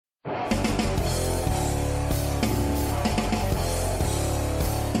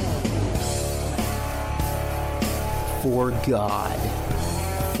for God,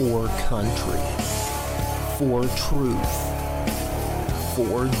 for country, for truth,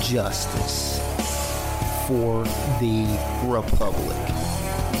 for justice, for the Republic.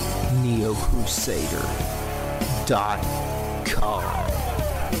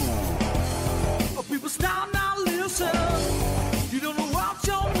 NeoCrusader.com. People stop now, listen. You don't know what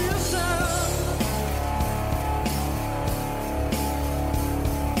you're missing.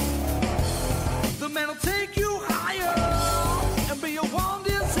 The man will take you higher and be your one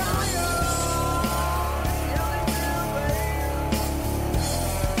desire.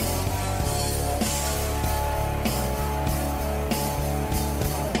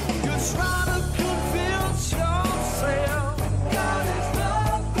 You try to convince yourself God is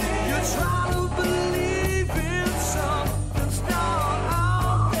nothing. You try to believe in something's not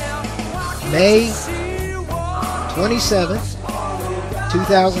out there. May 27th,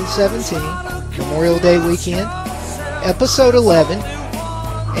 2017, Memorial Day weekend, episode 11,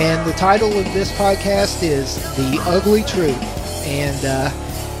 and the title of this podcast is The Ugly Truth. And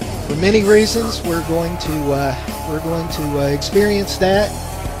for many reasons, we're going to experience that,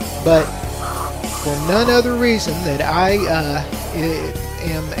 but for none other reason that I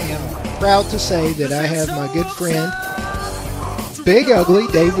am proud to say that I have my good friend Bigugly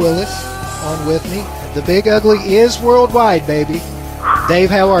Dave Willis on with me. The Big Ugly is worldwide, baby. Dave,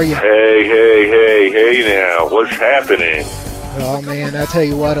 how are you? Hey now, what's happening? Oh man, I tell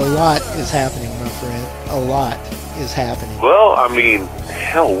you what, a lot is happening, my friend. A lot is happening. Well, I mean,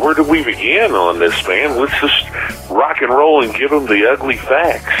 hell, where do we begin on this, man? Let's just rock and roll and give them the ugly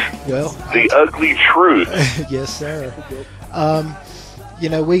facts. Well, the ugly truth. Yes, sir.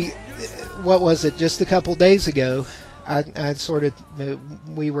 What was it, just a couple days ago,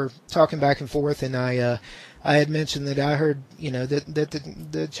 we were talking back and forth, and I had mentioned that I heard, that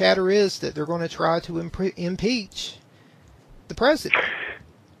the chatter is that they're going to try to impeach the president.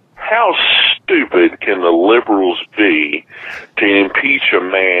 How stupid can the liberals be to impeach a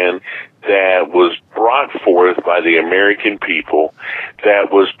man that was brought forth by the American people,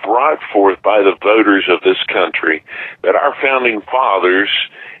 that was brought forth by the voters of this country, that our founding fathers,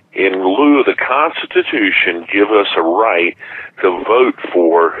 in lieu of the Constitution, give us a right to vote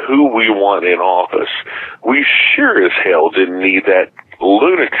for who we want in office? We sure as hell didn't need that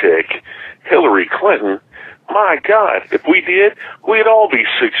lunatic Hillary Clinton. My God, if we did, we'd all be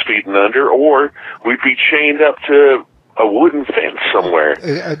 6 feet and under, or we'd be chained up to a wooden fence somewhere.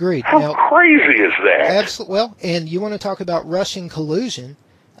 Agreed. How crazy is that? Absolutely. Well, and you want to talk about Russian collusion?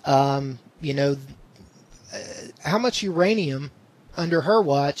 How much uranium under her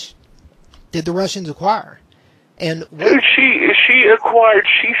watch did the Russians acquire? And dude, she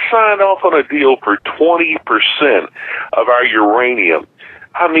signed off on a deal for 20% of our uranium.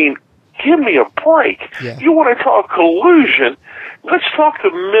 I mean, give me a break. Yeah. You want to talk collusion? Let's talk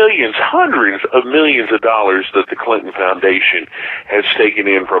the millions, hundreds of millions of dollars that the Clinton Foundation has taken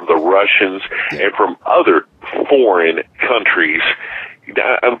in from the Russians and from other foreign countries.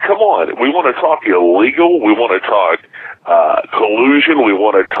 Come on, we want to talk illegal, we want to talk collusion, we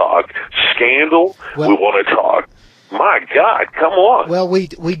want to talk scandal, we want to talk, my God, come on. Well, we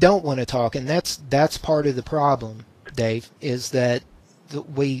don't want to talk, and that's part of the problem, Dave, is that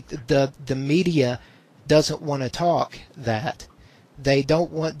the media doesn't want to talk that. They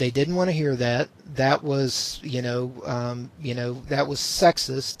didn't want to hear that. That was, that was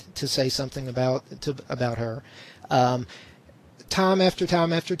sexist to say something about her. Time after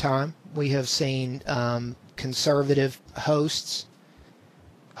time after time, we have seen conservative hosts,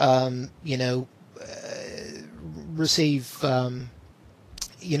 receive,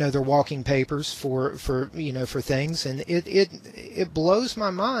 their walking papers for things, and it blows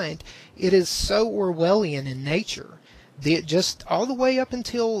my mind. It is so Orwellian in nature. Just all the way up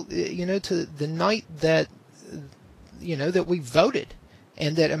until to the night that that we voted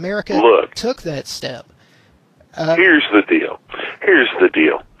and that America took that step. Here's the deal.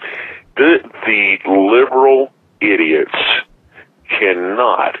 The liberal idiots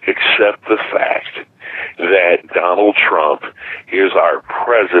cannot accept the fact that Donald Trump is our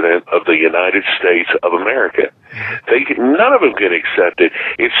president of the United States of America. None of them can accept it.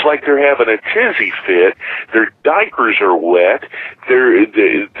 It's like they're having a tizzy fit. Their diapers are wet.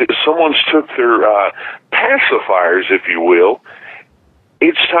 Someone's took their pacifiers, if you will.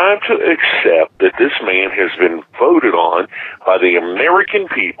 It's time to accept that this man has been voted on by the American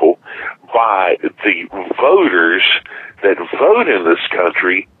people, by the voters that vote in this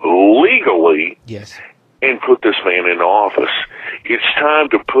country legally, yes, and put this man in office. It's time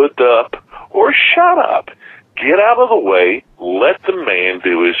to put up or shut up. Get out of the way. Let the man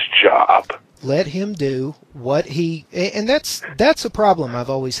do his job. let him do what he, and that's a problem I've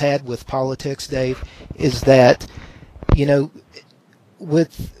always had with politics, Dave, is that,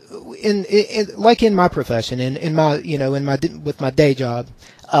 like in my profession, in my, with my day job,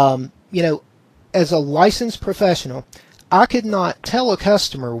 as a licensed professional, I could not tell a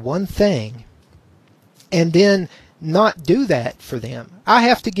customer one thing and then not do that for them. I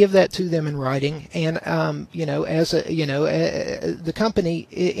have to give that to them in writing, and the company,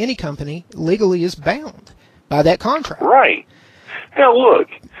 any company, legally is bound by that contract. Right. Now look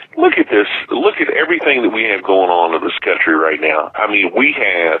at this. Look at everything that we have going on in this country right now. I mean, we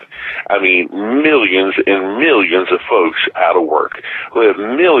have, millions and millions of folks out of work. We have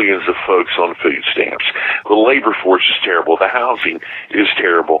millions of folks on food stamps. The labor force is terrible. The housing is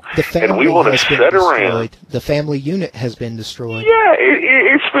terrible. And we want to sit around. The family unit has been destroyed. Yeah,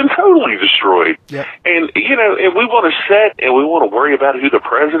 it's been totally destroyed. Yep. And, and we want to sit and we want to worry about who the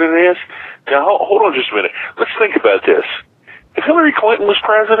president is. Now, hold on just a minute. Let's think about this. If Hillary Clinton was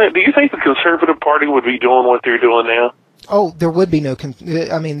president, do you think the Conservative Party would be doing what they're doing now? Oh, there would be no,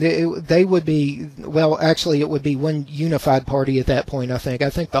 they would be, well, actually, it would be one unified party at that point, I think. I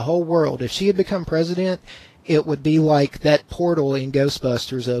think the whole world, if she had become president, it would be like that portal in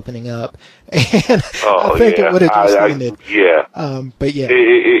Ghostbusters opening up. And I think it would have just ended. Yeah. But yeah.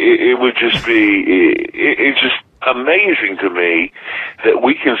 It would just be, it's just amazing to me that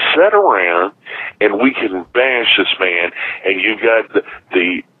we can sit around and we can bash this man, and you've got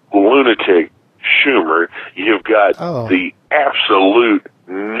the lunatic Schumer, you've got the absolute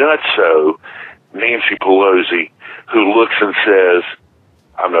nutso Nancy Pelosi, who looks and says,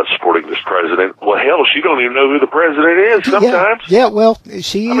 I'm not supporting this president. Well, hell, she don't even know who the president is sometimes. Yeah, well,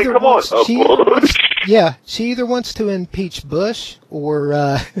 she either she either wants to impeach Bush,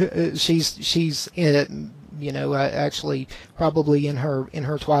 or she's in, actually probably in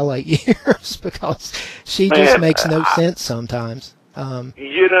her twilight years, because she just makes no sense sometimes. I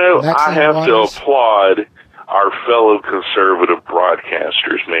have to applaud our fellow conservative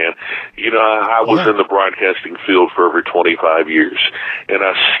broadcasters, man. I was in the broadcasting field for over 25 years, and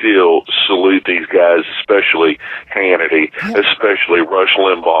I still salute these guys, especially Hannity, especially Rush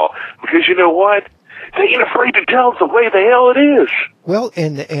Limbaugh, because you know what? They ain't afraid to tell it the way the hell it is. Well,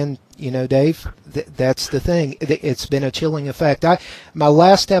 and Dave, that's the thing. It's been a chilling effect. My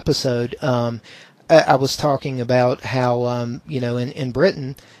last episode, I was talking about how, in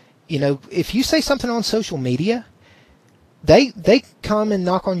Britain, if you say something on social media, they come and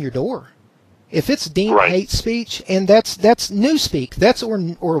knock on your door. If it's deemed hate speech, and that's newspeak, that's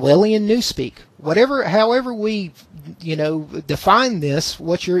Orwellian newspeak. However we, define this,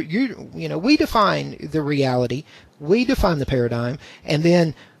 we define the reality, we define the paradigm, and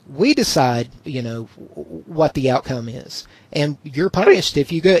then we decide, what the outcome is. And you're punished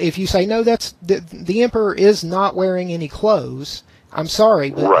if you say, no, that's the emperor is not wearing any clothes. I'm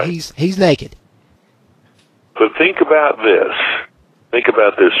sorry, but he's naked. But think about this. Think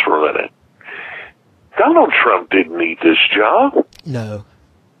about this for a minute. Donald Trump didn't need this job. No.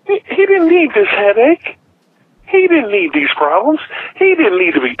 He didn't need this headache. He didn't need these problems. He didn't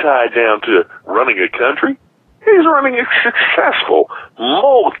need to be tied down to running a country. He's running a successful,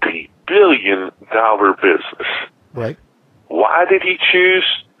 multi-billion-dollar business. Right. Why did he choose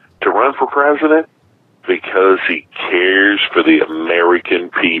to run for president? Because he cares for the American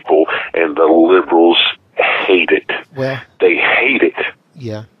people, and the liberals hate it. Well, they hate it.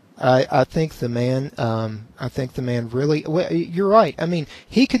 Yeah. I think the man really, well, you're right. I mean,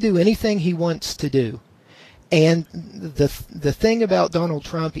 he could do anything he wants to do. And the thing about Donald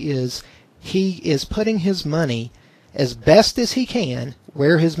Trump is he is putting his money as best as he can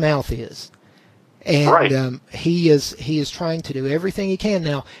where his mouth is. And he is trying to do everything he can.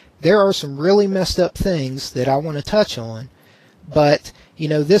 Now, there are some really messed up things that I want to touch on, but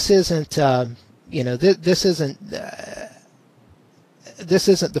this isn't this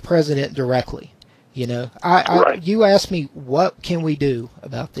isn't the president directly. You asked me, what can we do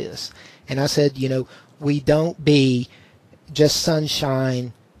about this? And I said, we don't be just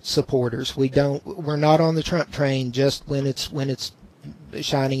sunshine supporters. We're not on the Trump train just when it's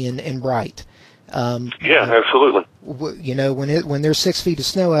shining and bright. Absolutely. When there's 6 feet of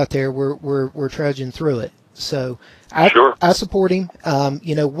snow out there, we're trudging through it. So I support him.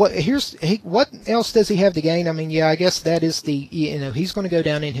 What else does he have to gain? I mean, I guess that is he's going to go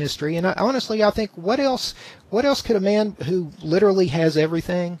down in history. And honestly, I think what else could a man who literally has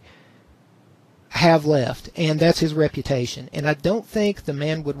everything have left? And that's his reputation. And I don't think the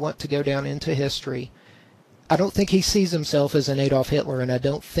man would want to go down into history. I don't think he sees himself as an Adolf Hitler, and I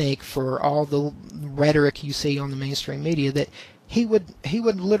don't think, for all the rhetoric you see on the mainstream media, that he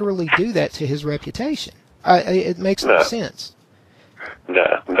would literally do that to his reputation. It makes no sense.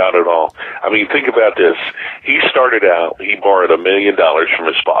 No, not at all. I mean, think about this. He started out, he borrowed $1 million from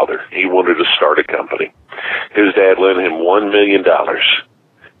his father. He wanted to start a company. His dad lent him $1 million.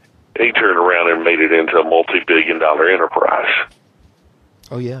 He turned around and made it into a multi-billion-dollar enterprise.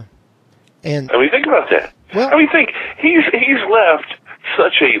 Oh, yeah. And I mean, think about that. Well, I mean, think, he's left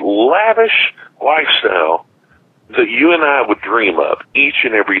such a lavish lifestyle that you and I would dream of each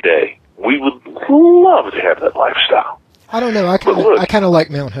and every day. We would love to have that lifestyle. I don't know. I kind of like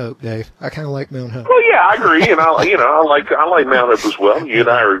Mount Hope, Dave. I kind of like Mount Hope. Well, yeah, I agree, and I like Mount Hope as well. You and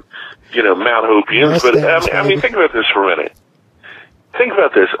I are, Mount Hopians. But I mean, think about this for a minute. Think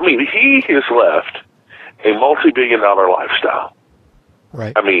about this. I mean, he has left a multi-billion-dollar lifestyle.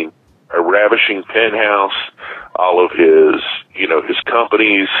 Right. I mean, a ravishing penthouse, all of his, his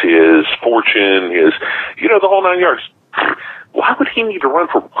companies, his fortune, the whole nine yards. Why would he need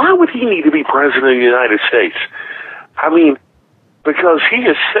to be president of the United States? I mean, because he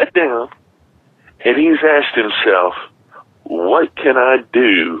has sat down and he's asked himself, what can I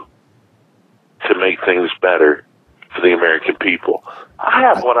do to make things better for the American people? I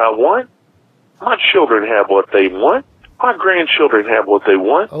have what I want. My children have what they want. My grandchildren have what they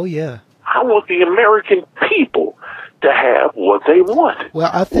want. Oh, yeah. I want the American people to have what they want. Well,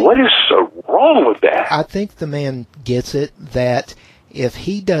 I think, what is so wrong with that? I think the man gets it that if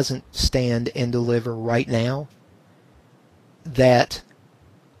he doesn't stand and deliver right now, that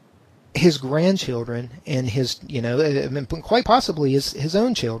his grandchildren and his, quite possibly his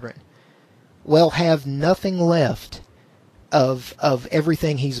own children will have nothing left of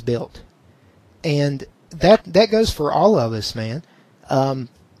everything he's built. And that goes for all of us, man.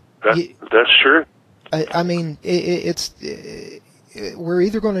 That's true. I mean, we're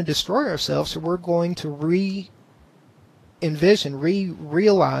either going to destroy ourselves or we're going to realize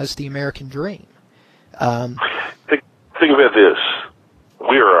the American dream. Think about this.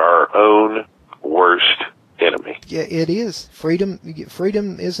 We are our own worst enemy. Yeah, it is. Freedom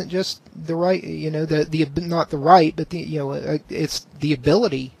isn't just the right, not the right, but it's the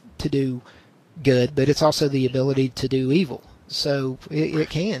ability to do good, but it's also the ability to do evil. So it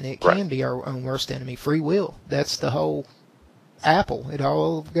can be our own worst enemy. Free will. That's the whole apple. It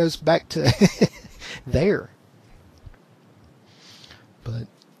all goes back to there. But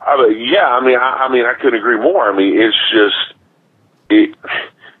I couldn't agree more. I mean, it's just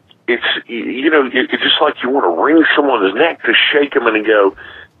it's just like you want to wring someone's neck to shake them and go,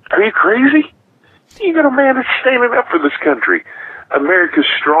 "Are you crazy? You got a man that's standing up for this country. America's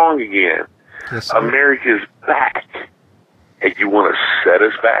strong again. Yes, sir. America's back." And you want to set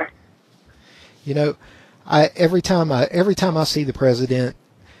us back? Every time I see the president,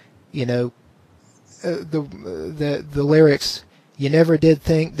 the lyrics, "You never did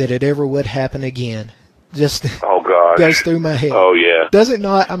think that it ever would happen again," just goes through my head. Oh yeah. Does it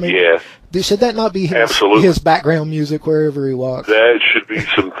not? I mean, yeah. Should that not be his background music wherever he walks? That should be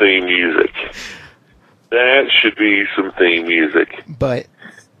some theme music. But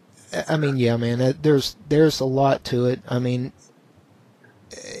I mean, yeah, man. There's a lot to it. I mean,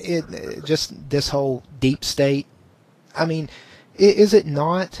 just this whole deep state. I mean, is it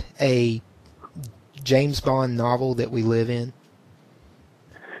not a James Bond novel that we live in?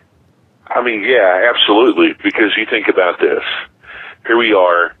 I mean, yeah, absolutely. Because you think about this. Here we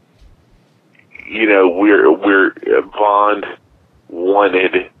are. We're Bond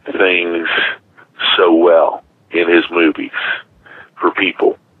wanted things so well in his movies for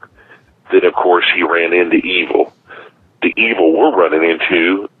people. Then, of course, he ran into evil. The evil we're running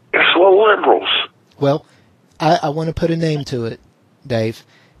into is the liberals. Well, I want to put a name to it, Dave,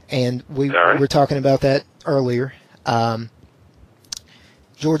 and we were talking about that earlier.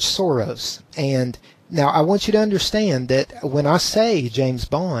 George Soros. And now I want you to understand that when I say James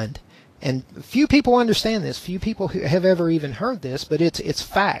Bond, and few people understand this, few people have ever even heard this, but it's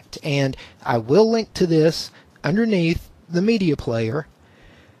fact. And I will link to this underneath the media player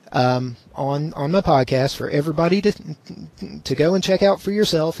on my podcast for everybody to go and check out for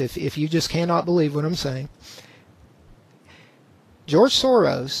yourself if you just cannot believe what I'm saying. George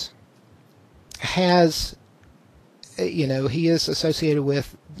Soros has, he is associated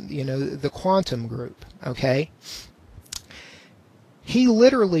with, the quantum group, okay? He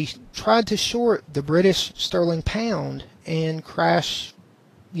literally tried to short the British sterling pound and crash,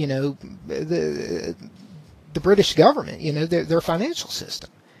 the British government, their financial system.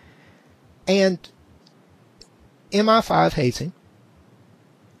 And MI5 hates him,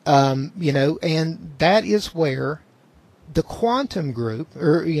 and that is where the quantum group,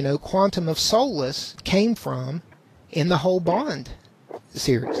 or, quantum of solace came from, in the whole Bond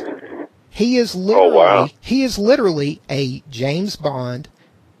series. He is literally, he is literally a James Bond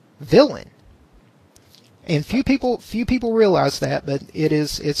villain. And few people realize that, but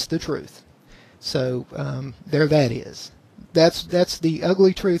it's the truth. So, there that is. That's the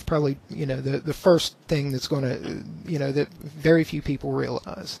ugly truth, probably, the first thing that's going to, that very few people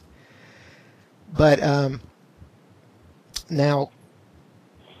realize. But, now,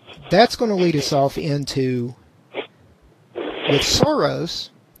 that's going to lead us off into, with Soros,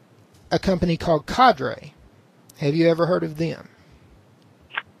 a company called Cadre. Have you ever heard of them?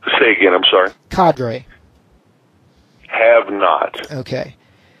 Say again, I'm sorry. Cadre. Have not. Okay.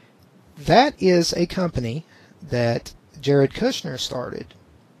 That is a company that Jared Kushner started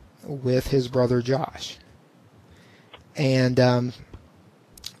with his brother Josh. And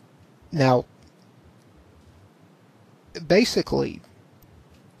now, basically,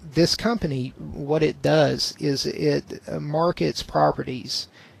 this company, what it does is it markets properties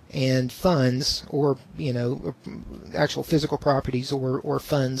and funds, or actual physical properties, or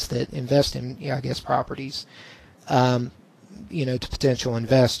funds that invest in, properties, to potential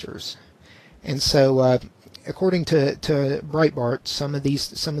investors. And so, according to Breitbart, some of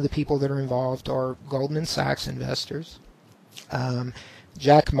the people that are involved are Goldman Sachs investors,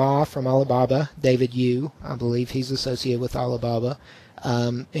 Jack Ma from Alibaba, David Yu, I believe he's associated with Alibaba,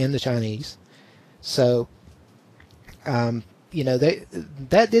 and the Chinese. So, that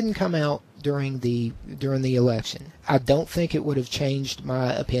didn't come out during the election. I don't think it would have changed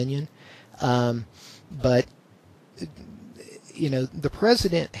my opinion, but the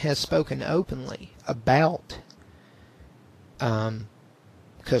president has spoken openly about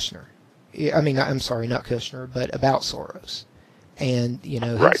Kushner. I'm sorry, not Kushner, but about Soros. And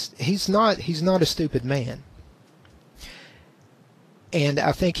right. he's not a stupid man. And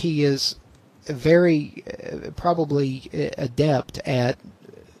I think he is very probably adept at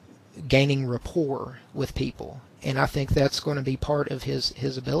gaining rapport with people. And I think that's going to be part of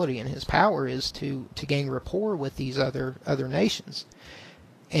his ability and his power, is to gain rapport with these other nations.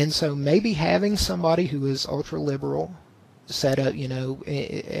 And so maybe having somebody who is ultra liberal set up,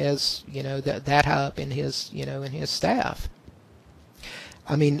 as that high up in his staff.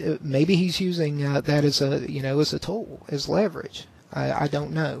 I mean, maybe he's using that as a tool, as leverage. I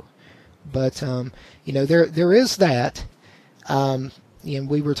don't know, but there is that. And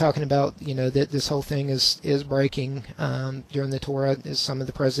we were talking about, that this whole thing is breaking during the tour, as some of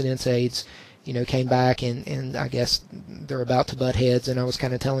the president's aides, came back and I guess they're about to butt heads. And I was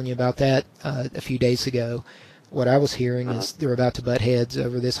kind of telling you about that a few days ago. What I was hearing is they're about to butt heads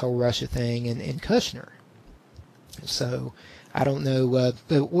over this whole Russia thing and Kushner. So I don't know. But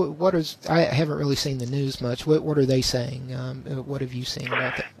I haven't really seen the news much. What are they saying? What have you seen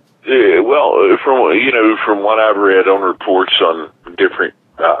about that? Well, from what I've read on reports on different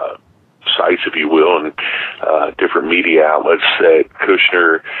sites, if you will, and different media outlets, that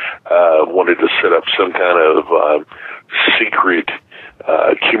Kushner wanted to set up some kind of secret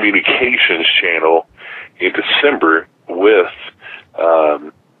communications channel in December with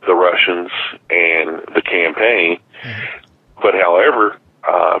the Russians and the campaign. Mm-hmm. But however,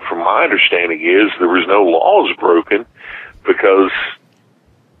 from my understanding is there was no laws broken because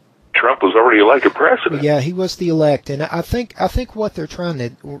Trump was already elected president. Yeah, he was the elect, and I think what they're trying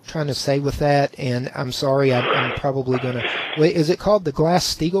to say with that, and I'm sorry, I'm probably going to wait. Is it called the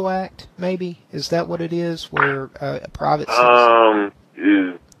Glass-Steagall Act? Maybe, is that what it is? Where a private citizen?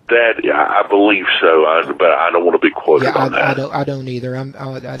 I believe so, but I don't want to be quoted on that. I don't either.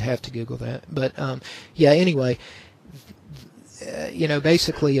 I'd have to Google that, but anyway.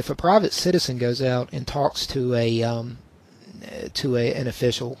 Basically, if a private citizen goes out and talks to an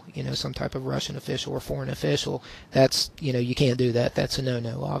official, some type of Russian official or foreign official, that's, you can't do that. That's a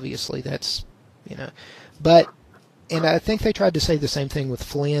no-no, obviously. That's, but, and I think they tried to say the same thing with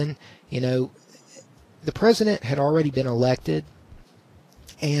Flynn. The president had already been elected,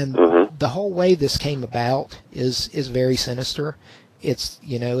 and the whole way this came about is very sinister. It's,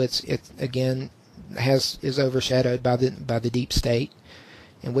 it's again, is overshadowed by the deep state,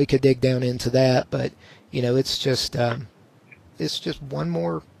 and we could dig down into that, but it's just one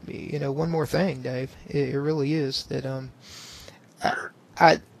more thing, Dave. It really is that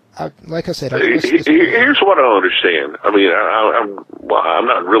I like I said. Here's what I understand. I mean, I'm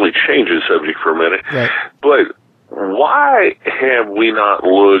not really changing the subject for a minute, right. But why have we not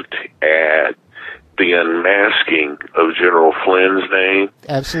looked at the unmasking of General Flynn's name?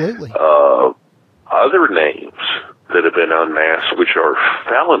 Absolutely. Other names that have been unmasked, which are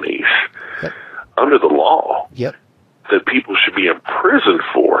felonies under the law, that people should be imprisoned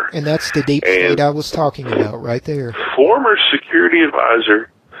for. And that's the deep state I was talking about right there. former security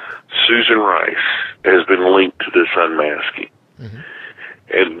advisor Susan Rice has been linked to this unmasking. Mm-hmm.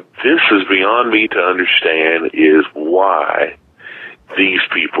 And this is beyond me to understand is why these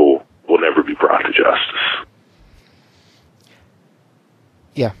people will never be brought to justice.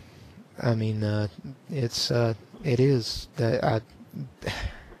 Yeah. I mean, it is. I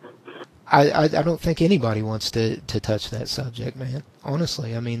don't think anybody wants to touch that subject, man.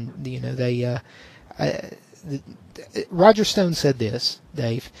 Honestly, I mean, Roger Stone said this,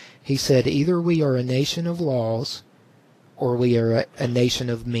 Dave. He said, either we are a nation of laws or we are a nation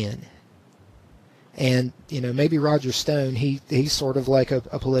of men. And, maybe Roger Stone, he's sort of like a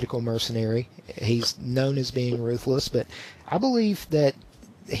political mercenary. He's known as being ruthless, but I believe that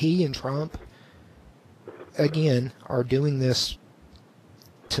he and Trump, again, are doing this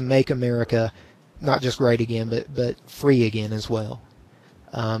to make America not just great again, but free again as well.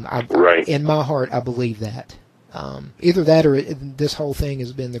 Right. In my heart, I believe that. Either that or this whole thing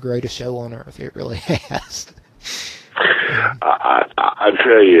has been the greatest show on earth. It really has. I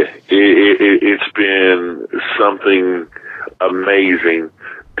tell you, it's been something amazing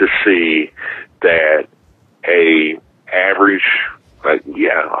to see that a average, I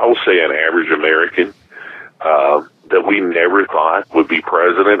will say an average American, that we never thought would be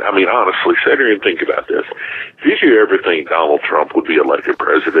president. I mean, honestly, sit here and think about this. Did you ever think Donald Trump would be elected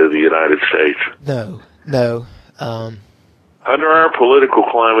president of the United States? No. Under our political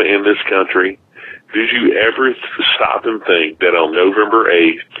climate in this country, did you ever stop and think that on November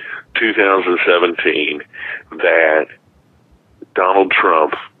 8th, 2017, that Donald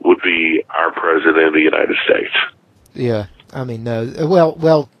Trump would be our president of the United States? Yeah, I mean, no.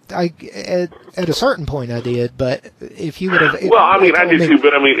 Well, at a certain point I did, but if you would have... I did too,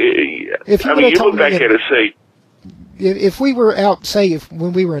 but you look back at it, say... If we were out,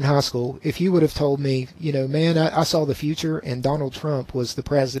 when we were in high school, if you would have told me, man, I saw the future and Donald Trump was the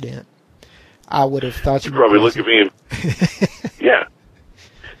president, I would have thought you probably look at me and... Yeah.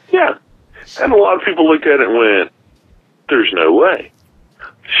 And a lot of people looked at it and went, there's no way.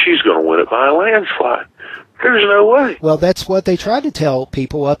 She's going to win it by a landslide. There's no way. Well, that's what they tried to tell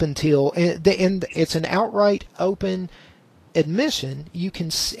people up until, and it's an outright open admission.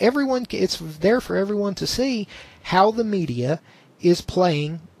 It's there for everyone to see how the media is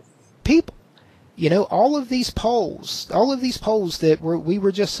playing people. All of these polls that we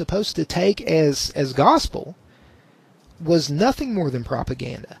were just supposed to take as gospel was nothing more than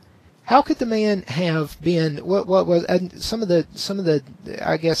propaganda. How could the man have been? What was some of the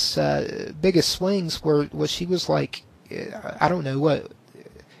I guess biggest swings was she was like, I don't know what,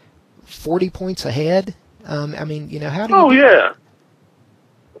 40 points ahead. How do you? Oh yeah.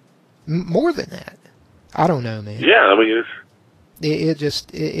 More than that. I don't know, man. Yeah, I mean it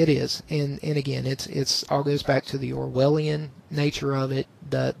is, and again, it's all goes back to the Orwellian nature of it.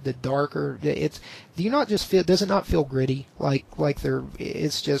 The darker do you not just feel? Does it not feel gritty? Like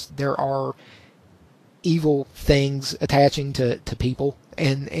it's just there are evil things attaching to people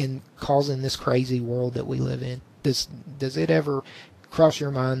and causing this crazy world that we live in. Does it ever cross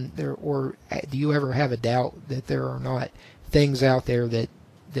your mind there, or do you ever have a doubt that there are not things out there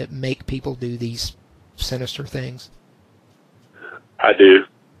that make people do these sinister things? I do.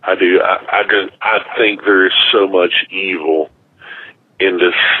 I think there is so much evil in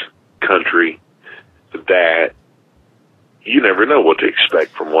this country that you never know what to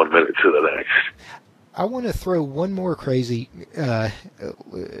expect from one minute to the next. I want to throw one more crazy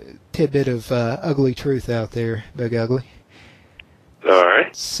tidbit of ugly truth out there, Bigugly. All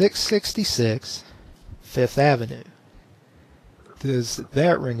right. 666 Fifth Avenue. Does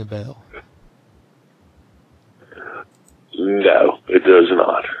that ring a bell? No, it does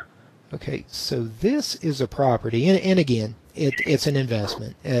not. Okay, so this is a property, and again, it's an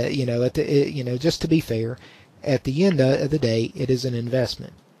investment. Just to be fair, at the end of the day, it is an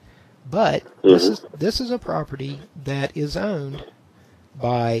investment. But this is a property that is owned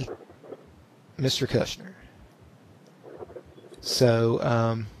by Mr. Kushner.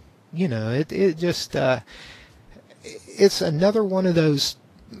 So, it's another one of those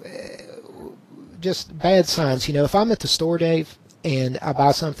just bad signs. If I'm at the store, Dave, and I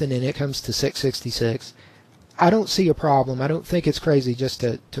buy something and it comes to $6.66, I don't see a problem. I don't think it's crazy just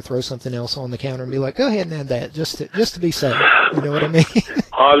to throw something else on the counter and be like, go ahead and add that just to be safe. You know what I mean?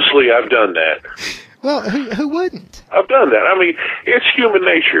 Honestly, I've done that. Well, who wouldn't? I've done that. I mean, it's human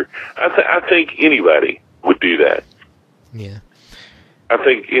nature. I think anybody would do that. Yeah. I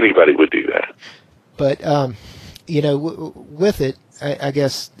think anybody would do that. But, with it, I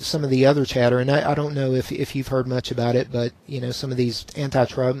guess some of the other chatter, and I don't know if you've heard much about it, but, some of these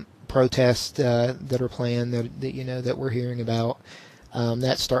anti-Trump protests that are planned that we're hearing about.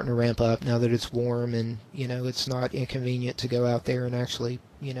 That's starting to ramp up now that it's warm and it's not inconvenient to go out there and actually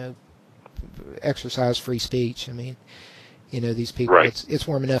exercise free speech. I mean, these people, Right. it's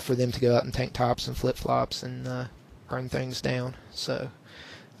warm enough for them to go out in tank tops and flip flops and burn things down. So.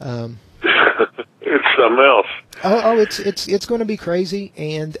 It's something else. It's going to be crazy,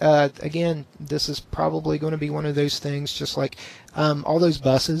 and again, this is probably going to be one of those things, just like all those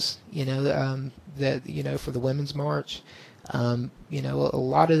buses, that for the Women's March, a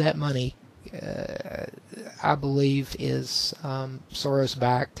lot of that money, I believe, is Soros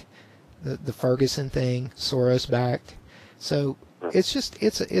backed. The Ferguson thing, Soros backed. So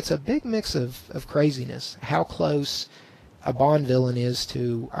it's a big mix of craziness. How close a Bond villain is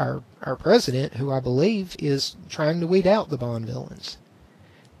to our president, who I believe is trying to weed out the Bond villains.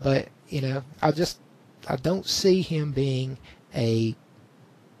 But I don't see him being a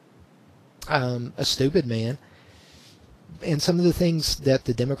stupid man. And some of the things that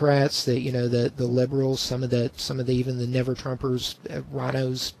the Democrats, the liberals, some of the even the Never Trumpers,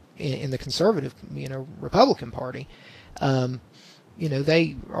 rhinos in the conservative, Republican Party,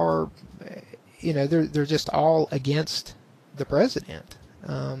 they are, they're just all against the president,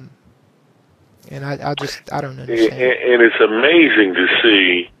 and I don't understand. And it's amazing to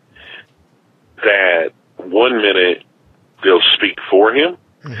see that one minute they'll speak for him,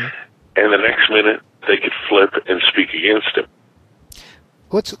 mm-hmm. and the next minute they could flip and speak against him.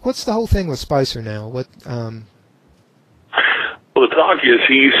 What's the whole thing with Spicer now? What? Well, the talk is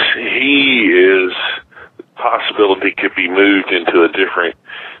he is possibility could be moved into a different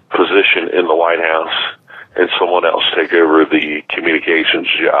position in the White House, and someone else take over the communications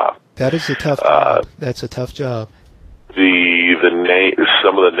job. That is a tough job. That's a tough job. Some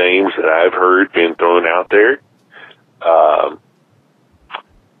of the names that I've heard being thrown out there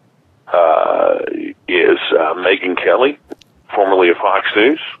is Megyn Kelly, formerly of Fox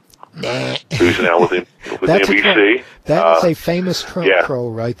News, who's now with NBC. That is a famous Trump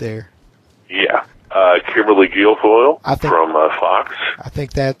troll right there. Yeah. Kimberly Guilfoyle from Fox. I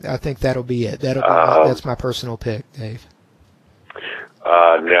think that'll be it. That's my personal pick, Dave.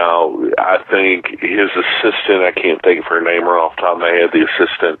 Now, I think his assistant, I can't think of her name right off the top of my head, the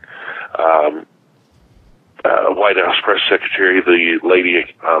assistant White House press secretary, the lady,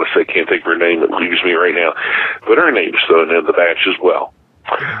 honestly, I can't think of her name, it leaves me right now, but her name's thrown in the batch as well.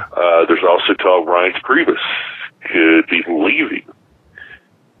 There's also talk Reince Priebus could be leaving.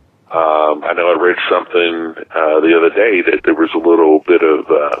 I know I read something the other day that there was a little bit of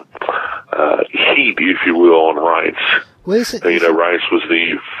heat, if you will, on Reince. Reince was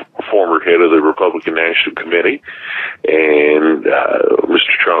the former head of the Republican National Committee, and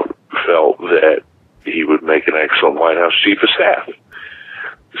Mr. Trump felt that he would make an excellent White House chief of staff.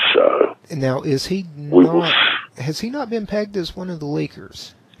 So now, has he not been pegged as one of the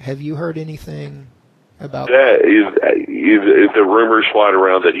leakers? Have you heard anything about that? The rumors flying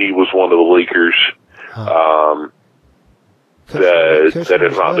around that he was one of the leakers. That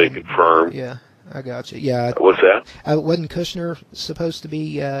has not been confirmed. Yeah, I got you. Yeah. What's that? Wasn't Kushner supposed to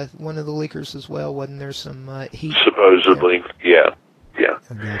be one of the leakers as well? Wasn't there some heat? Supposedly, yeah.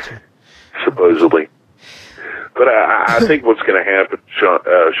 I got you. Supposedly. But I think what's going to happen,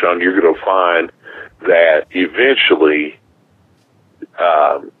 Sean, you're going to find that eventually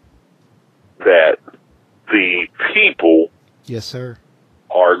that the people, yes, sir,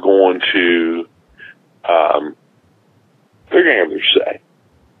 are going to they're going to have their say.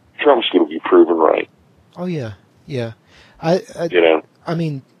 Trump's going to be proven right. Oh yeah. I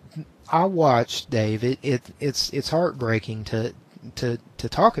mean, I watched, Dave. It's heartbreaking to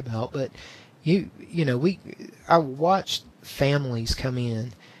talk about, but I watched families come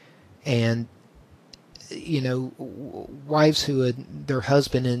in, and wives who their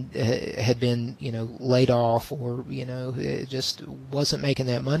husband had been laid off, or it just wasn't making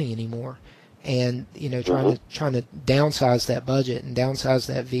that money anymore, and trying to downsize that budget and downsize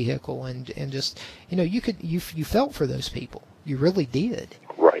that vehicle, and just you felt for those people, you really did.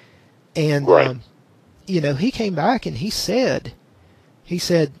 Right. And right. He came back and he said,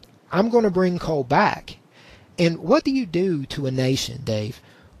 I'm going to bring coal back. And what do you do to a nation, Dave?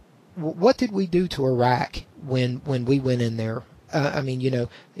 What did we do to Iraq when we went in there?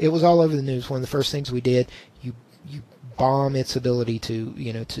 It was all over the news. One of the first things we did, you bomb its ability to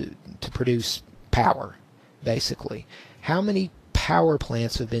produce power, basically. How many power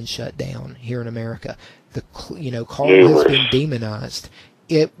plants have been shut down here in America? Coal has been demonized.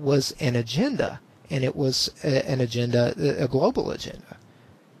 It was an agenda, and it was a global agenda.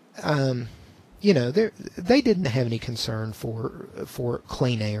 they didn't have any concern for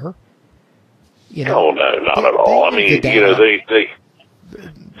clean air. No, not at all. I mean,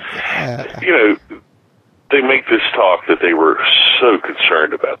 they make this talk that they were so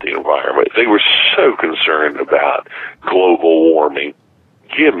concerned about the environment. They were so concerned about global warming.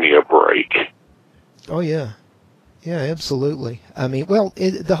 Give me a break. Oh, yeah. Yeah, absolutely. I mean, well,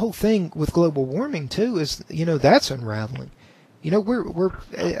 the whole thing with global warming, too, is, that's unraveling.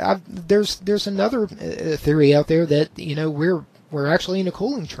 There's another theory out there that, we're actually in a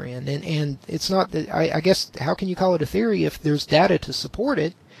cooling trend. And it's not that, I guess, how can you call it a theory if there's data to support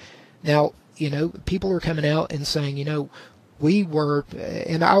it? Now, people are coming out and saying, we were,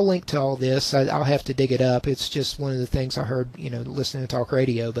 and I'll link to all this. I'll have to dig it up. It's just one of the things I heard, listening to talk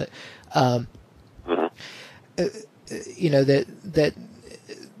radio. But, that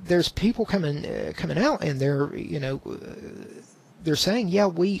there's people coming out and they're saying, yeah,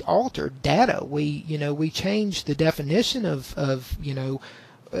 we altered data. We changed the definition of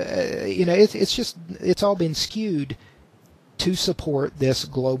it's all been skewed to support this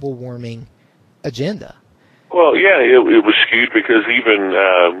global warming agenda. Well, yeah, it was skewed because even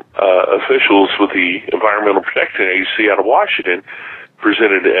officials with the Environmental Protection Agency out of Washington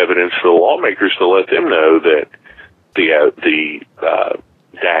presented evidence to the lawmakers to let them know that the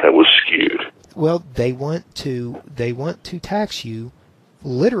data was skewed. Well, they want to tax you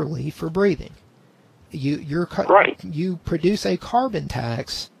literally for breathing. Right. You produce a carbon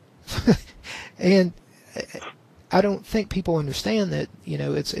tax, and I don't think people understand that,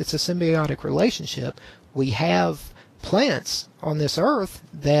 it's a symbiotic relationship. We have plants on this earth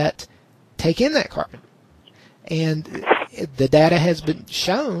that take in that carbon. And the data has been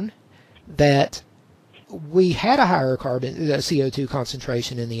shown that we had a higher CO2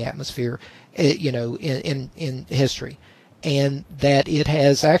 concentration in the atmosphere, in history. And that it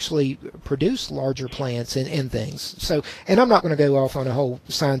has actually produced larger plants and things. So, and I'm not going to go off on a whole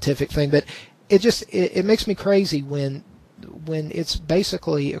scientific thing, but it makes me crazy when it's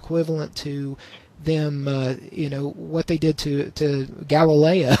basically equivalent to them, what they did to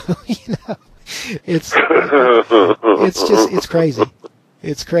Galileo. It's crazy.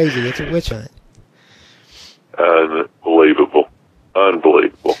 It's crazy. It's a witch hunt.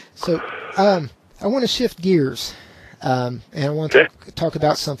 Unbelievable. So, I want to shift gears. And I want to talk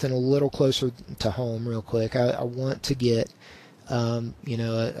about something a little closer to home real quick. I want to get, one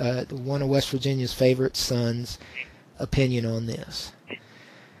of West Virginia's favorite sons' opinion on this.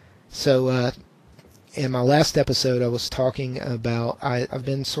 So, in my last episode, I was talking about, I've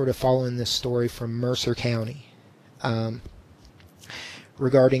been sort of following this story from Mercer County,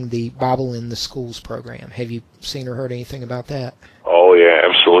 regarding the Bible in the Schools program. Have you seen or heard anything about that? Oh, yeah,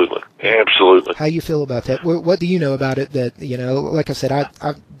 absolutely. Absolutely. How you feel about that? What do you know about it that, like I said,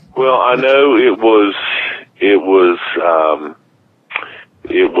 Well, I know it was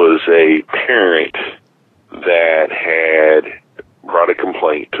a parent that had brought a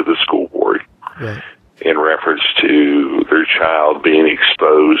complaint to the school board, right, in reference to their child being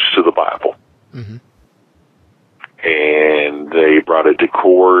exposed to the Bible. Mm-hmm. And they brought it to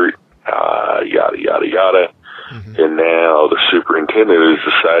court, yada, yada, yada. Mm-hmm. And now the superintendent has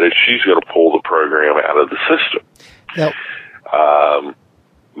decided she's going to pull the program out of the system. Now,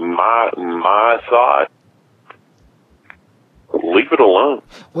 my thought, leave it alone.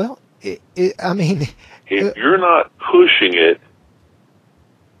 Well, I mean, if you're not pushing it,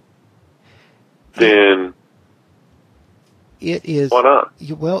 then it is. Why not?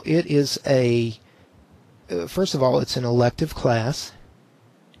 Well, it is first of all, it's an elective class.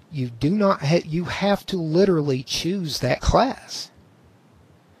 You do not you have to literally choose that class.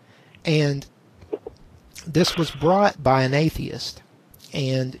 And this was brought by an atheist,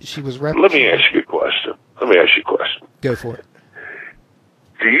 and she was Let me ask you a question. Go for it.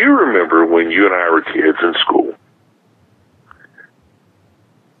 Do you remember when you and I were kids in school,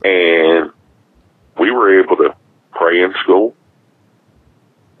 and we were able to pray in school?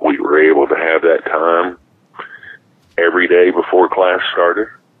 We were able to have that time every day before class started?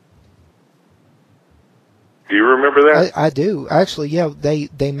 Do you remember that? I do. Actually, yeah,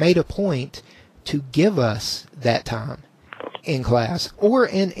 they made a point to give us that time in class.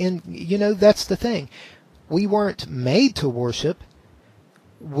 And that's the thing. We weren't made to worship.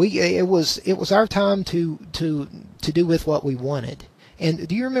 It was our time to do with what we wanted. And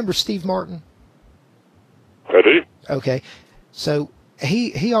do you remember Steve Martin? I do. Okay. So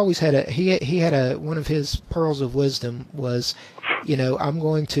he always had he had one of his pearls of wisdom was, I'm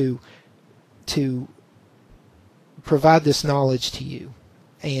going to provide this knowledge to you,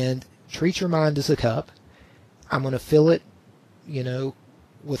 and treat your mind as a cup. I'm going to fill it,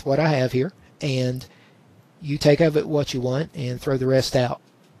 with what I have here, and you take of it what you want and throw the rest out.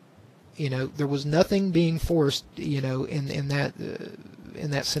 There was nothing being forced, in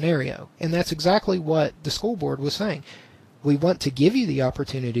that scenario. And that's exactly what the school board was saying. We want to give you the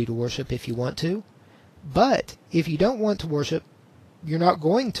opportunity to worship if you want to, but if you don't want to worship, you're not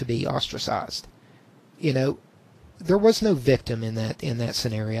going to be ostracized. There was no victim in that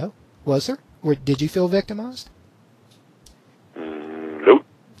scenario, was there? Or did you feel victimized? Nope.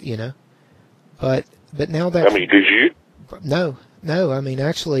 But now that did you? No.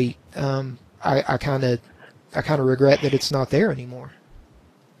 Actually, I kind of regret that it's not there anymore.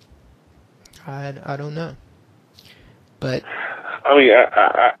 I don't know, but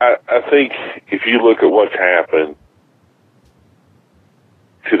I think if you look at what's happened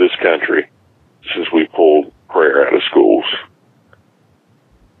to this country since we pulled prayer out of schools,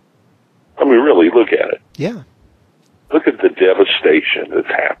 really look at it. Yeah. Look at the devastation that's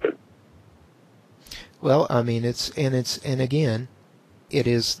happened. Well, and again, it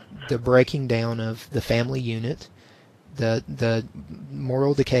is the breaking down of the family unit, the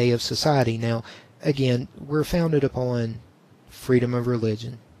moral decay of society. Now, again, we're founded upon freedom of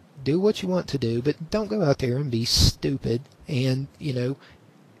religion. Do what you want to do, but don't go out there and be stupid and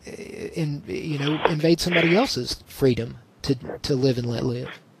invade somebody else's freedom to live and let live.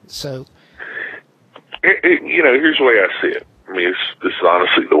 So, here's the way I see it. This is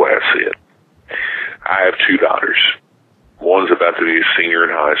honestly the way I see it. I have two daughters. One's about to be a senior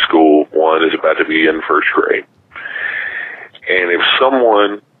in high school. One is about to be in first grade. And if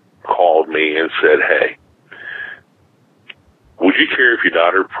someone called me and said, hey, would you care if your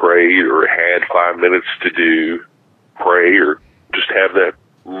daughter prayed or had 5 minutes to pray or just have that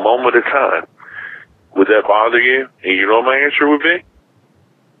moment of time? Would that bother you? And you know what my answer would be?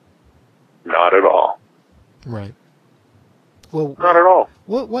 Not at all. Right. Well, not at all.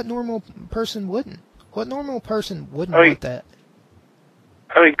 What normal person wouldn't? What normal person wouldn't want that?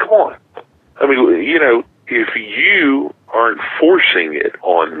 Come on. If you aren't forcing it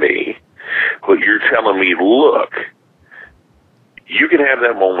on me, but you're telling me, look, you can have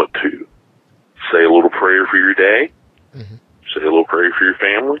that moment too. Say a little prayer for your day. Mm-hmm. Say a little prayer for your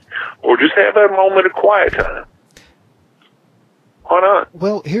family. Or just have that moment of quiet time. Why not?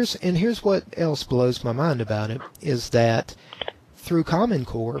 Well, here's what else blows my mind about it, is that through Common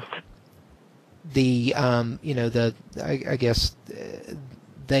Core, I guess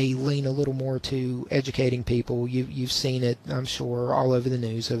they lean a little more to educating people. You've seen it, I'm sure, all over the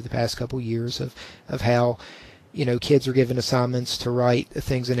news over the past couple of years of how, kids are given assignments to write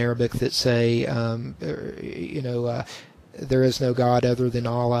things in Arabic that say, there is no God other than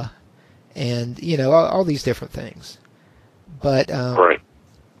Allah, and all these different things. But right.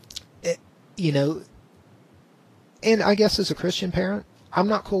 And I guess as a Christian parent, I'm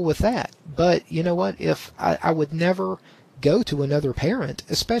not cool with that. But you know what? If I would never go to another parent,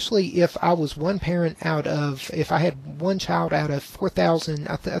 especially if I was one parent if I had one child out of 4,000,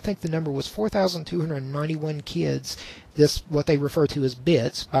 I think the number was 4,291 kids, what they refer to as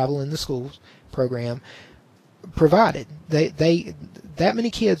BITS, Bible in the Schools program, provided. That many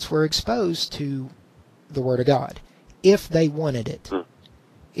kids were exposed to the Word of God, if they wanted it,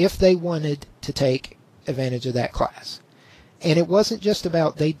 if they wanted to take advantage of that class. And it wasn't just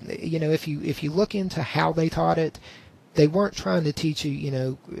about if you look into how they taught it, they weren't trying to teach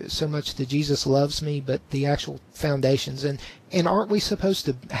you, so much that Jesus loves me, but the actual foundations. And aren't we supposed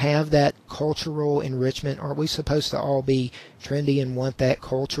to have that cultural enrichment? Aren't we supposed to all be trendy and want that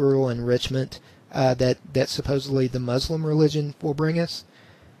cultural enrichment that supposedly the Muslim religion will bring us?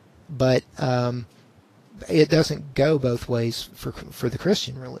 But it doesn't go both ways for the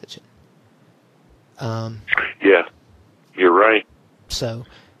Christian religion. Yeah, you're right. So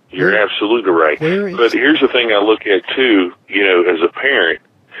you're absolutely right. But here's the thing I look at too. As a parent,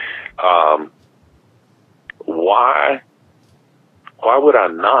 why would I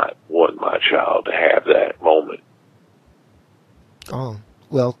not want my child to have that moment? Oh,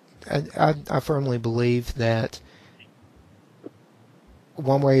 well, I firmly believe that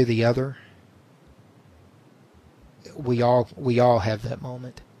one way or the other, we all have that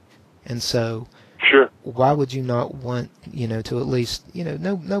moment, and so. Sure. Why would you not want, to at least,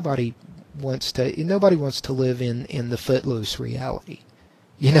 nobody wants to live in the Footloose reality.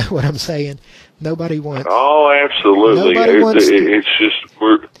 You know what I'm saying? Nobody wants. Oh, absolutely. It's just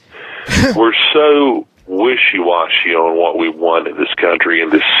we're so wishy-washy on what we want in this country,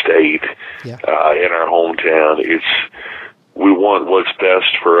 in this state, in our hometown. We want what's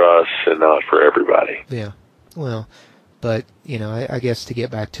best for us and not for everybody. Yeah. Well, but I guess to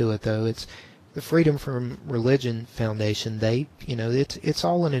get back to it though, it's the Freedom from Religion Foundation. It's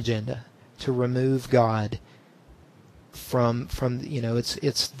all an agenda. to remove God from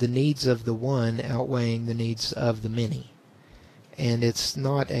it's the needs of the one outweighing the needs of the many. And it's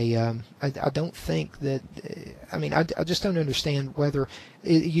not a I don't think that I just don't understand whether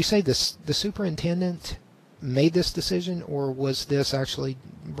you say the superintendent made this decision, or was this actually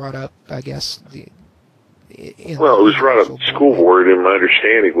brought up, I guess, it was brought up at the school board, and my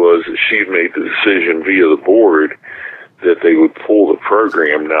understanding was that she made the decision via the board that they would pull the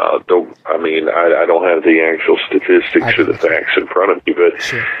program. Now, I don't have the actual statistics or the facts in front of me, but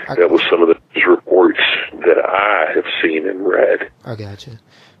sure. That was some of the reports that I have seen and read. I gotcha.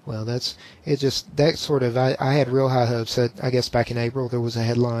 Well, that sort of, I had real high hopes that, I guess back in April there was a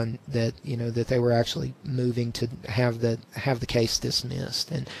headline that, that they were actually moving to have the case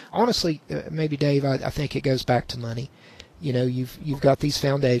dismissed. And honestly, maybe Dave, I think it goes back to money. You've got these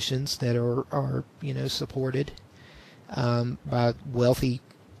foundations that are supported by wealthy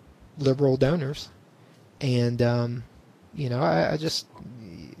liberal donors, and I just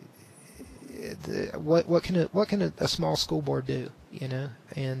what can a small school board do,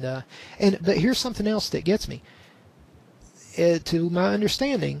 but here's something else that gets me. To my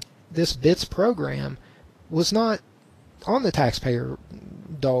understanding, this BITS program was not on the taxpayer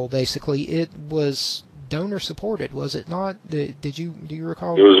dole. Basically, it was donor supported, was it not? Do you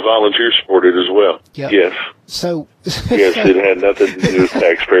recall? It was volunteer supported as well. Yep. Yes. So yes, it had nothing to do with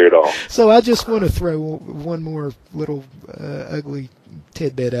taxpayer at all. So I just want to throw one more little ugly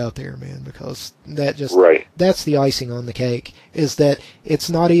tidbit out there, man, because that's the icing on the cake, is that it's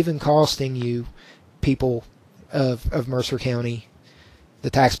not even costing you, people of Mercer County, the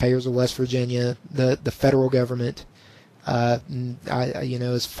taxpayers of West Virginia, the federal government. As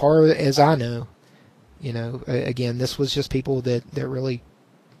far as I know, again, this was just people that really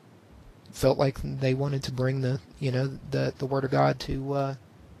felt like they wanted to bring the Word of God to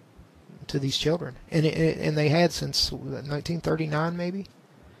these children, and they had since 1939 maybe.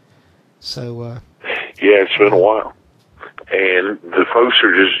 So it's been a while, and the folks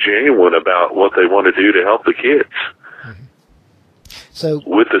are just genuine about what they want to do to help the kids. Mm-hmm. So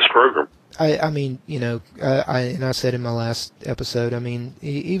with this program. I said in my last episode,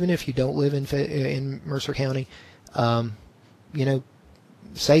 even if you don't live in Mercer County,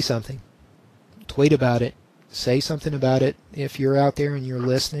 say something, tweet about it, say something about it. If you're out there and you're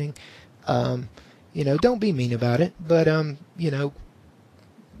listening, don't be mean about it, but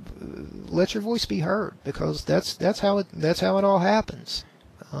let your voice be heard, because that's how it all happens.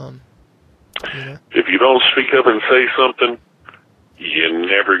 If you don't speak up and say something, you're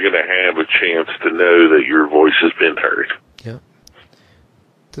never going to have a chance to know that your voice has been heard. Yeah.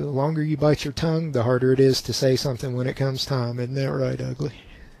 The longer you bite your tongue, the harder it is to say something when it comes time. Isn't that right, Ugly?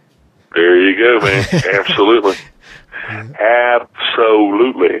 There you go, man. Absolutely. Yeah.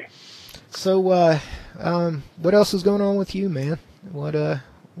 Absolutely. So, what else is going on with you, man? Man,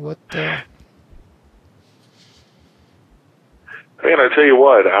 I tell you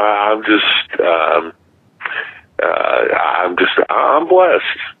what, I'm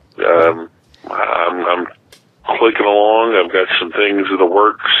blessed. I'm clicking along. I've got some things in the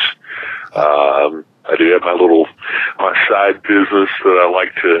works. I do have my side business that I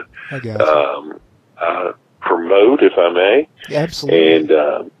like to promote, if I may. Absolutely. And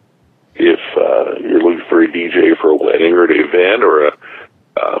if you're looking for a DJ for a wedding or an event or a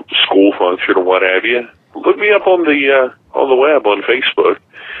school function or what have you, look me up on the web on Facebook.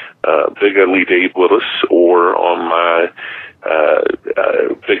 Bigugly Dave Willis, or on my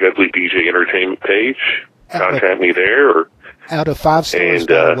Bigugly DJ Entertainment page. Contact me there. Or, out of 5 stars,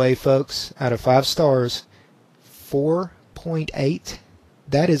 by the way, folks. Out of 5 stars, 4.8.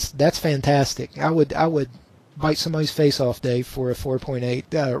 That's fantastic. I would bite somebody's face off, Dave, for a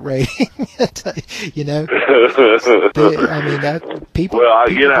 4.8 rating. People. Well, I'll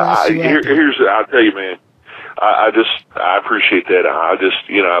tell you, man. I appreciate that. I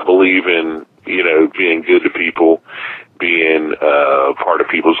believe in, being good to people, being part of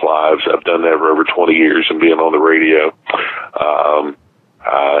people's lives. I've done that for over 20 years, and being on the radio.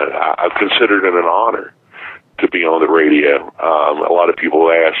 I've considered it an honor to be on the radio. A lot of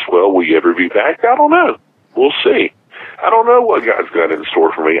people ask, well, will you ever be back? I don't know. We'll see. I don't know what God's got in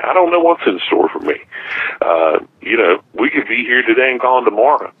store for me. I don't know what's in store for me. We could be here today and gone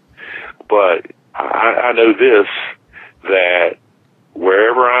tomorrow. But I know this, that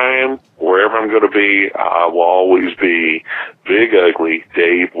wherever I am, wherever I'm going to be, I will always be Bigugly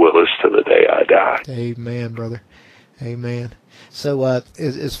Dave Willis to the day I die. Amen, brother. Amen. So,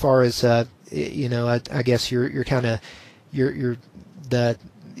 as far as I guess you're kind of you're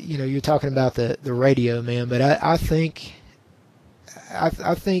talking about the radio, man. But I think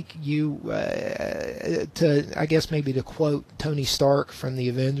I think you, I guess maybe to quote Tony Stark from the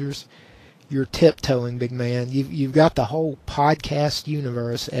Avengers, you're tiptoeing, big man. You've got the whole podcast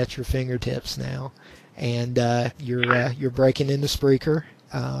universe at your fingertips now, and you're breaking into Spreaker,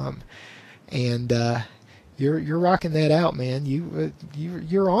 and you're rocking that out, man.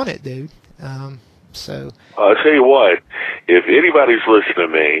 You're on it, dude. So I'll tell you what, if anybody's listening to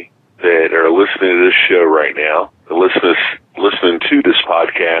me that are listening to this show right now, listening to this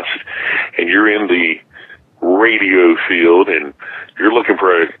podcast, and you're in the radio field and you're looking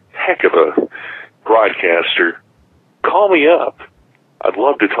for a heck of a broadcaster, call me up. I'd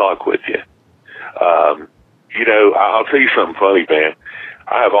love to talk with you. I'll tell you something funny, man.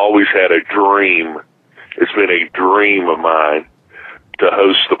 I have always had a dream. It's been a dream of mine to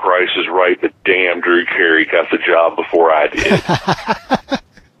host The Price is Right, but damn, Drew Carey got the job before I did.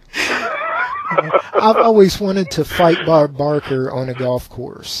 I've always wanted to fight Bob Barker on a golf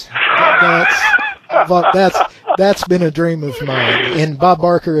course. That's been a dream of mine. And Bob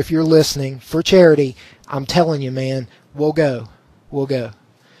Barker, if you're listening, for charity, I'm telling you, man, we'll go.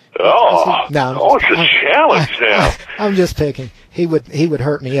 Oh, no, it's a challenge now. I'm just picking. He would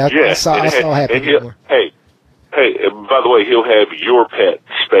hurt me. I saw Happy Gilmore. Hey, by the way, he'll have your pet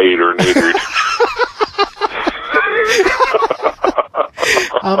spayed or neutered.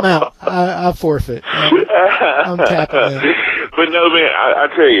 I'm out. I forfeit. I'm tapping in. But no, man, I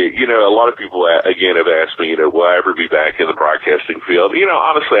tell you, a lot of people, again, have asked me, will I ever be back in the broadcasting field?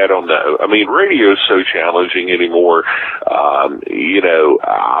 Honestly, I don't know. I mean, radio is so challenging anymore. I'll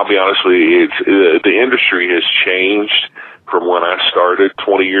be honest with you, the industry has changed from when I started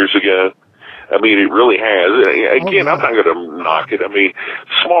 20 years ago. I mean, it really has. Again, I'm not going to knock it. I mean,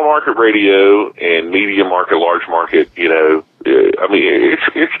 small market radio and medium market, large market, I mean,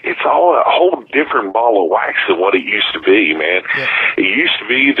 it's all a whole different ball of wax than what it used to be, man. Yeah. It used to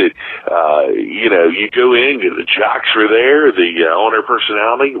be that, you go in, the jocks were there, the owner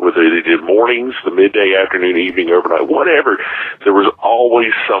personality, whether they did mornings, the midday, afternoon, evening, overnight, whatever. There was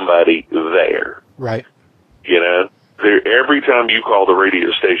always somebody there. Right. Every time you call the radio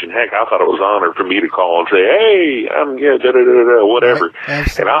station, heck, I thought it was an honor for me to call and say, hey, whatever. Right.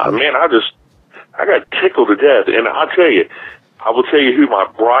 And I got tickled to death. And I will tell you who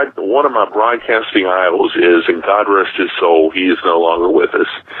one of my broadcasting idols is, and God rest his soul, he is no longer with us.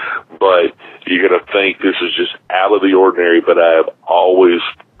 But you're going to think this is just out of the ordinary, but I have always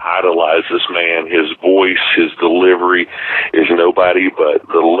idolized this man. His voice, his delivery is nobody but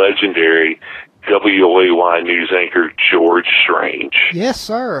the legendary WOAY news anchor George Strange. Yes,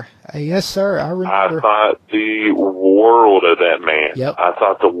 sir. Yes, sir. I remember. I thought the world of that man. Yep. I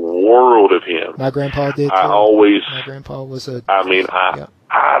thought the world of him. My grandpa did too. My grandpa was I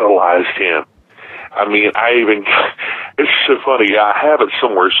idolized him. I mean, it's so funny. I have it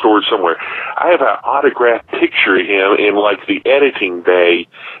stored somewhere. I have an autographed picture of him in like the editing bay,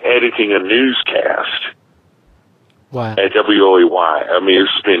 editing a newscast. Wow. At WOAY. I mean,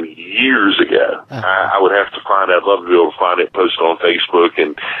 it's been years ago. Uh-huh. I would have to find it. I'd love to be able to find it, post it on Facebook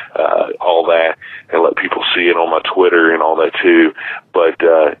and all that, and let people see it on my Twitter and all that too. But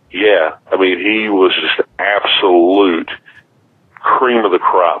yeah, I mean, he was just absolute cream of the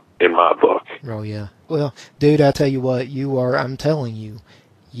crop in my book. Oh yeah. Well, dude, I tell you what, I'm telling you,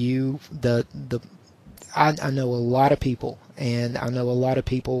 I know a lot of people, and I know a lot of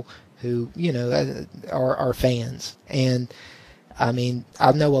people who, are fans. And, I mean,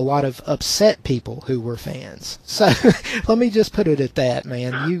 I know a lot of upset people who were fans. So, let me just put it at that,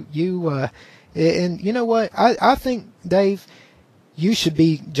 man. And you know what? I think, Dave, you should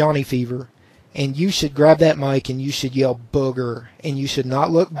be Johnny Fever, and you should grab that mic and you should yell booger, and you should not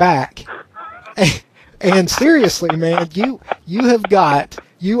look back. And seriously, man, you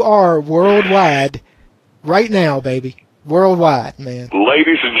are worldwide right now, baby. Worldwide, man.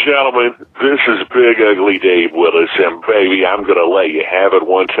 Ladies and gentlemen, this is Bigugly Dave Willis, and baby, I'm going to let you have it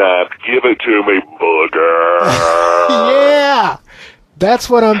one time. Give it to me, booger. Yeah! That's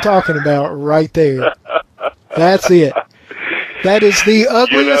what I'm talking about right there. That's it. That is the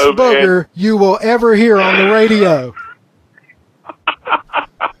ugliest booger you will ever hear on the radio.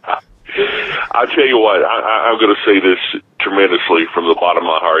 I'll tell you what, I'm going to say this tremendously from the bottom of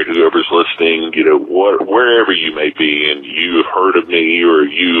my heart, whoever's listening, wherever you may be, and you have heard of me or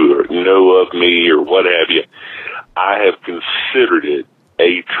you know of me or what have you, I have considered it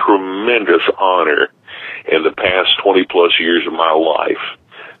a tremendous honor in the past 20 plus years of my life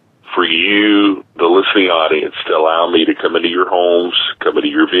for you, the listening audience, to allow me to come into your homes, come into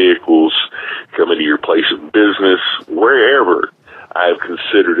your vehicles, come into your place of business, wherever. I have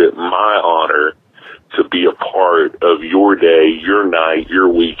considered it my honor to be a part of your day, your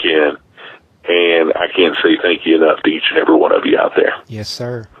and every one of you out there. Yes,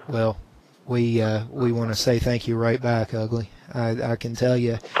 sir. Well, we want to say thank you right back, Ugly. I can tell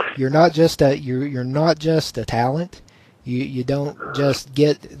you, you're not just a talent. You don't just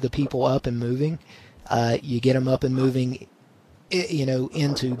get the people up and moving. You get them up and moving,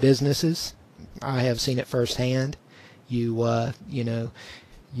 into businesses. I have seen it firsthand. You're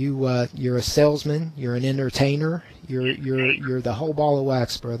a salesman. You're an entertainer. You're the whole ball of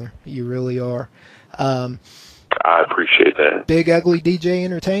wax, brother. You really are. I appreciate that. Big Ugly DJ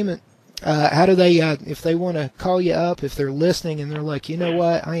Entertainment. How do they, if they want to call you up, if they're listening and they're like, you know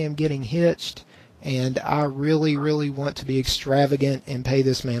what, I am getting hitched, and I really, really want to be extravagant and pay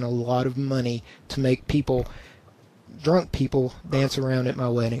this man a lot of money to make drunk people, dance around at my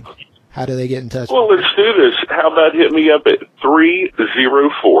wedding. How do they get in touch? Well, let's do this. How about hit me up at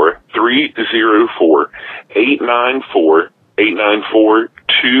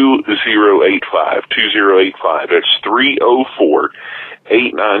 304-894-2085. That's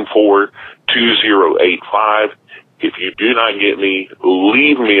 304-894-2085. If you do not get me,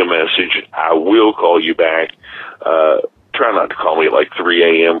 leave me a message. I will call you back. Try not to call me at like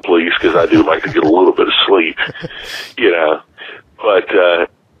 3 a.m., please, because I do like to get a little bit of sleep, But,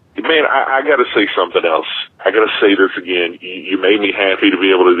 man, I got to say something else. I got to say this again. You made me happy to be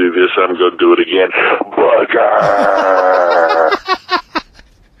able to do this. I'm going to do it again.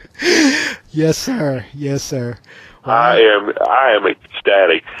 Yes, sir. Yes, sir. Wow. I am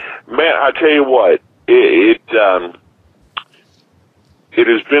ecstatic. Man, I tell you what, it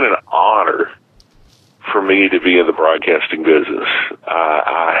has been an honor for me to be in the broadcasting business.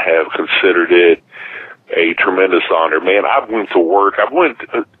 I have considered it a tremendous honor. Man, I went to work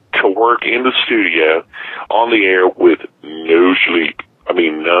in the studio on the air with no sleep. I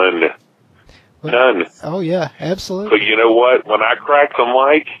mean, none. None. Oh, yeah, absolutely. But you know what? When I crack the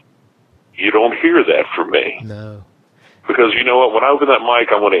mic, you don't hear that from me. No. Because you know what? When I open that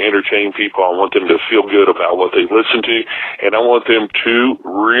mic, I want to entertain people. I want them to feel good about what they listen to, and I want them to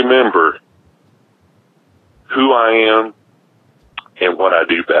remember who I am and what I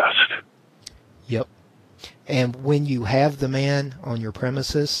do best. Yep. And when you have the man on your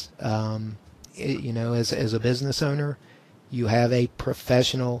premises, as a business owner, you have a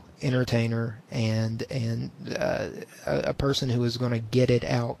professional entertainer and a person who is going to get it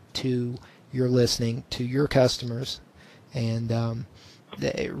out to your listening, to your customers, and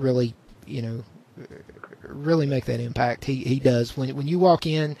really make that impact. He does. When you walk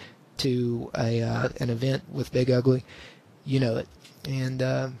in to an event with Big Ugly, you know it, and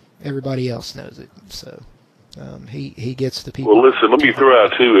everybody else knows it. So he gets the people. Well, listen, let me throw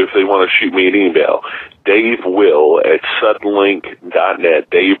out too, if they want to shoot me an email, DaveWill@suddenlink.net.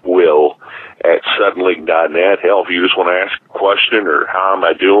 DaveWill@suddenlink.net. Hell, if you just want to ask a question or how am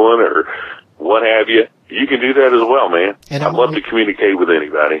I doing or what have you, you can do that as well, man. And I'd love to communicate with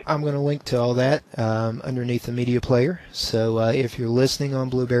anybody. I'm going to link to all that underneath the media player. So if you're listening on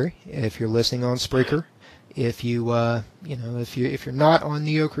Blueberry, if you're listening on Spreaker, if you if you're not on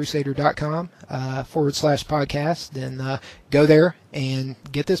neocrusader.com /podcast, then go there and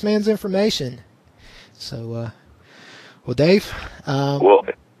get this man's information. So, well, Dave. Well,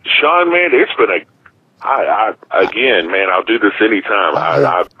 Sean, man, it's been again, man, I'll do this anytime.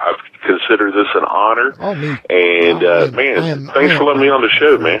 I've considered this an honor. Oh, me. And, thanks for letting me on the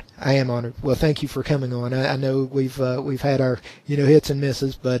show, man. I am honored. Well, thank you for coming on. I know we've had our, hits and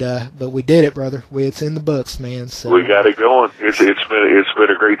misses, but we did it, brother. It's in the books, man. So we got it going. It's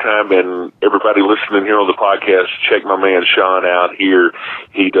been a great time, and everybody listening here on the podcast, check my man Sean out here.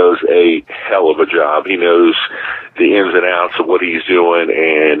 He does a hell of a job. He knows the ins and outs of what he's doing,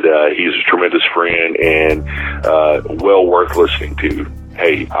 and he's a tremendous friend and well worth listening to.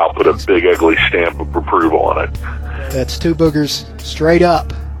 Hey, I'll put a Big Ugly stamp of approval on it. That's 2 boogers straight up.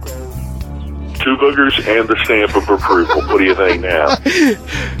 2 boogers and the stamp of approval. What do you think now?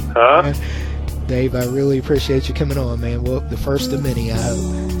 Huh? Dave, I really appreciate you coming on, man. Well, the first of many, I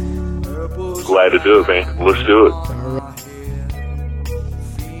hope. Glad to do it, man. Let's do it. All right.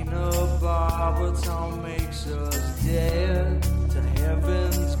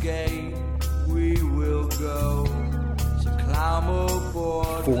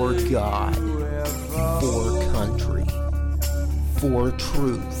 For God, for country, for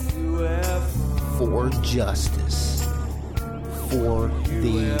truth, for justice, for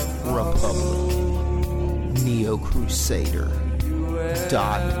the Republic.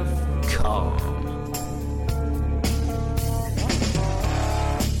 NeoCrusader.com.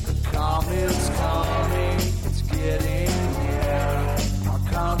 The comment's coming, it's getting near. Our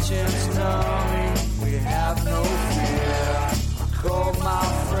conscience numbing, we have no fear. Called my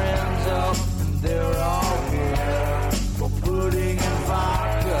friends up and they're all here.